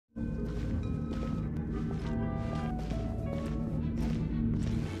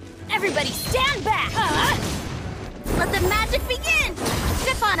Everybody stand back! Let the magic begin!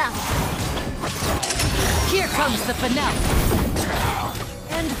 Step on up! Here comes the finale!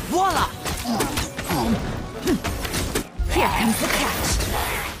 And voila! Here comes the catch!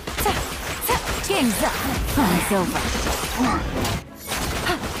 Game's up! Fun's over!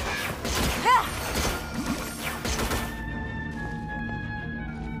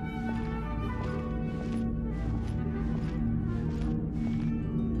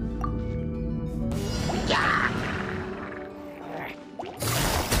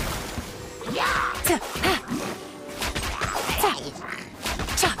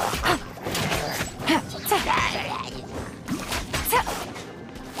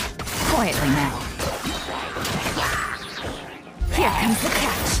 Quietly now. Here comes the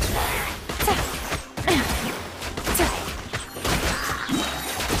catch.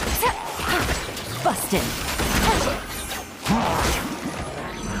 Busted.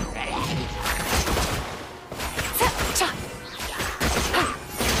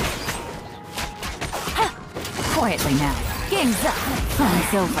 Quietly now. Game's up.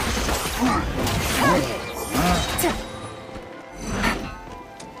 Fun's over.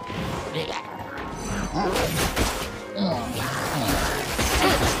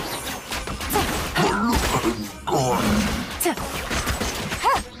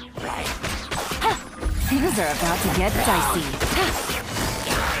 Things are about to get dicey.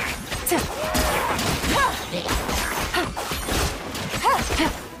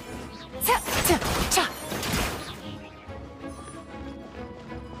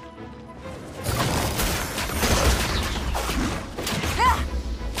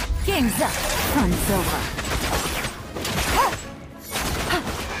 Game's up. Fun's over.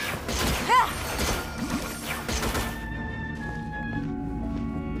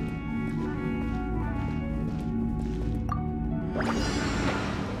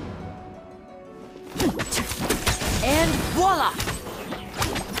 And voila!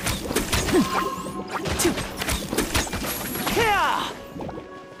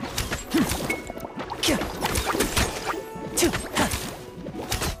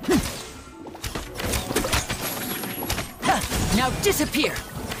 Now disappear!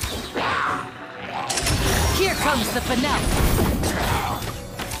 Here comes the finale!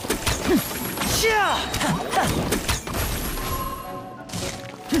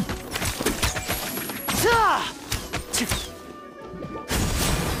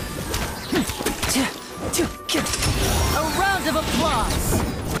 A round of applause!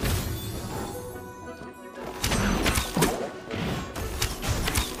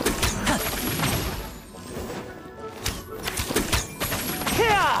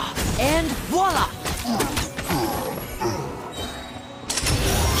 And voila!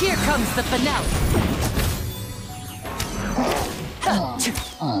 Here comes the finale!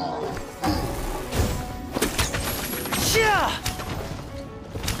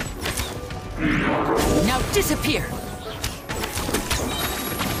 Now disappear!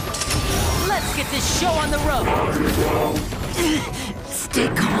 Let's get this show on the road! Stay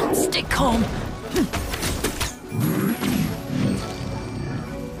calm, stay calm!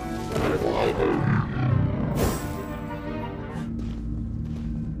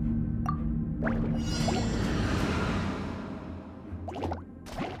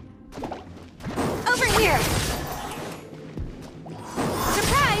 Over here!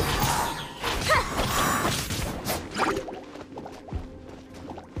 Surprise!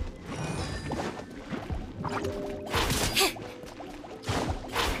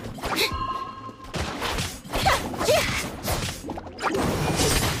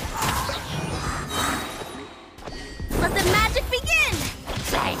 Let the magic begin!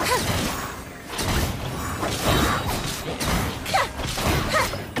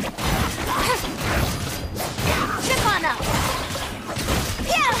 Step on up!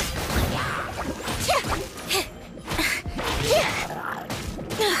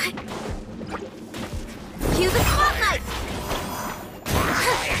 Cue the spotlight!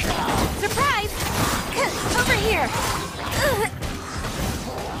 Surprise! Over here!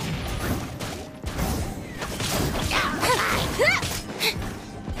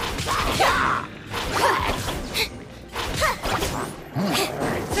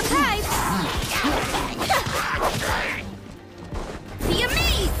 Surprise! Be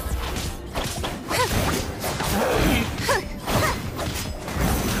amazed!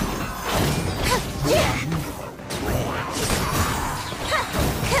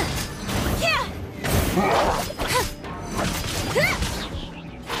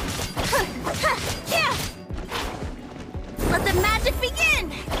 Let the magic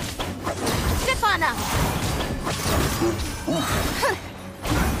begin! Step on up!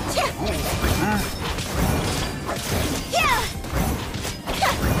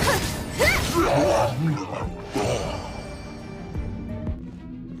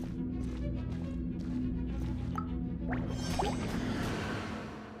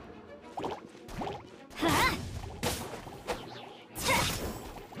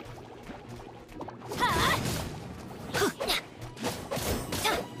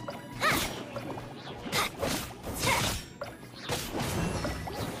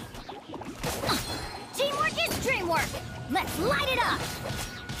 Let's light it up!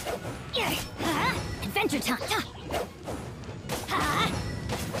 Adventure time!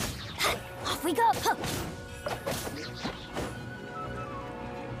 Off we go!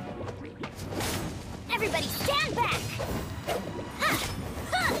 Everybody stand back!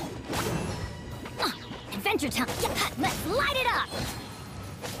 Adventure time! Let's light it up!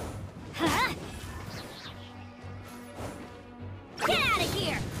 Get out of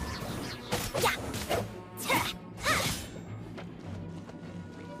here!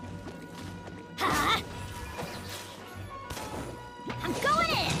 I'm going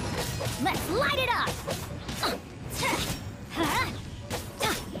in! Let's light it up!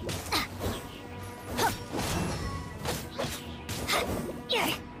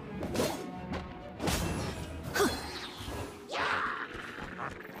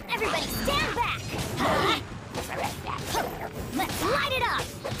 Everybody stand back! Let's light it up!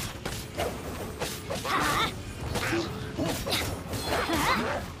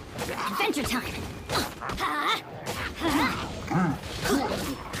 Adventure time!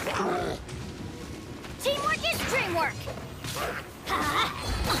 Teamwork is dreamwork!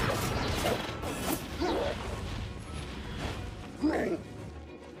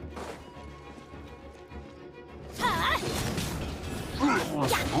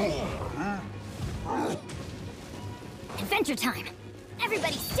 Adventure time!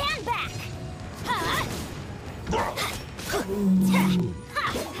 Everybody stand back!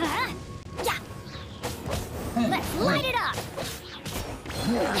 Let's light it up!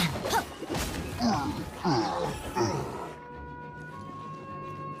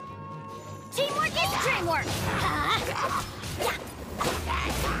 Teamwork is dreamwork!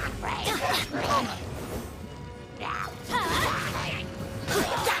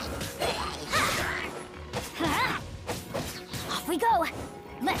 Off we go!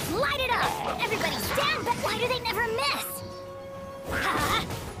 Let's light it up! Everybody stand back! Why do they never miss?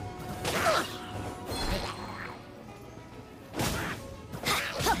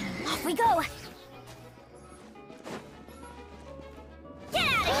 Off we go! Get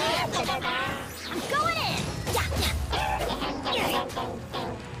out of here! I'm going in!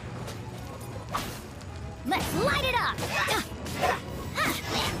 Let's light it up!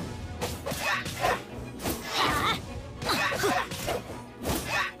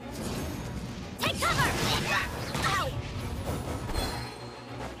 Take cover! Ow!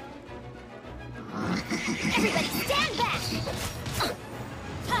 Everybody stand back!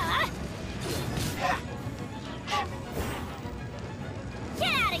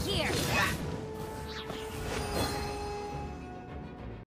 Get out of here!